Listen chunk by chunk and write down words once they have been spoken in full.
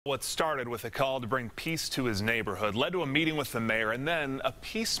What started with a call to bring peace to his neighborhood led to a meeting with the mayor and then a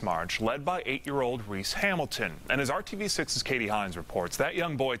peace march led by 8-year-old Reese Hamilton. And as RTV6's Katie Hines reports, that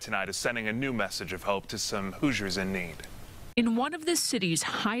young boy tonight is sending a new message of hope to some Hoosiers in need. In one of the city's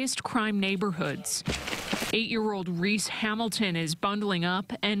highest crime neighborhoods, 8-year-old Reese Hamilton is bundling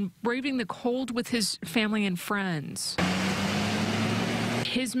up and braving the cold with his family and friends.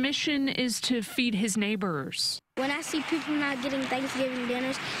 His mission is to feed his neighbors. When I see people not getting Thanksgiving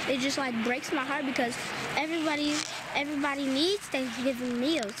dinners, it just breaks my heart because everybody needs Thanksgiving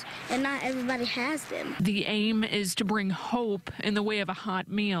meals and not everybody has them. The aim is to bring hope in the way of a hot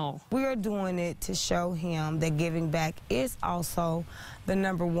meal. We're doing it to show him that giving back is also the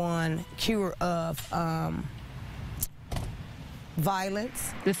 #1 cure of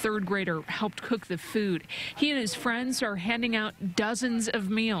violence. The third grader helped cook the food. He and his friends are handing out dozens of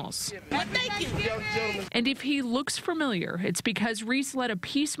meals. Thank you. And if he looks familiar, it's because Reese led a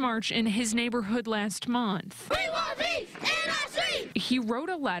peace march in his neighborhood last month. We want peace in our street! He wrote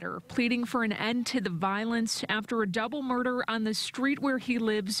a letter pleading for an end to the violence after a double murder on the street where he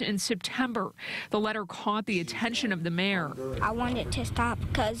lives in September. The letter caught the attention of the mayor. I want it to stop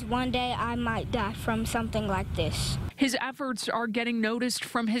because one day I might die from something like this. His efforts are getting noticed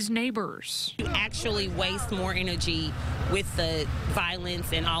from his neighbors. You actually waste more energy with the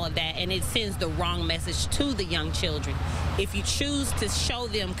violence and all of that, and it sends the wrong message to the young children. If you choose to show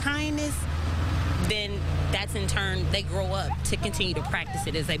them kindness, then that's in turn, they grow up to continue to practice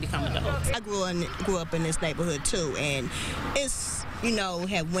it as they become adults. I grew up in this neighborhood too, and it's,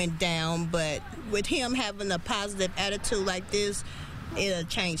 have went down, but with him having a positive attitude like this, it'll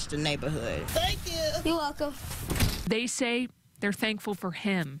change the neighborhood. Thank you. You're welcome. They say they're thankful for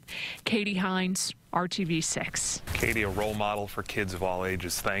him. Katie Hines, RTV6. Katie, a role model for kids of all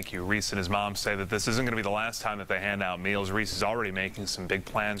ages. Thank you. Reese and his mom say that this isn't going to be the last time that they hand out meals. Reese is already making some big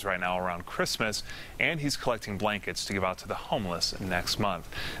plans right now around Christmas, and he's collecting blankets to give out to the homeless next month.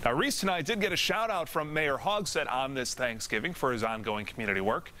 Now, Reese tonight did get a shout out from Mayor Hogsett on this Thanksgiving for his ongoing community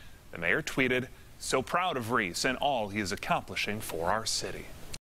work. The mayor tweeted, "So proud of Reese and all he is accomplishing for our city."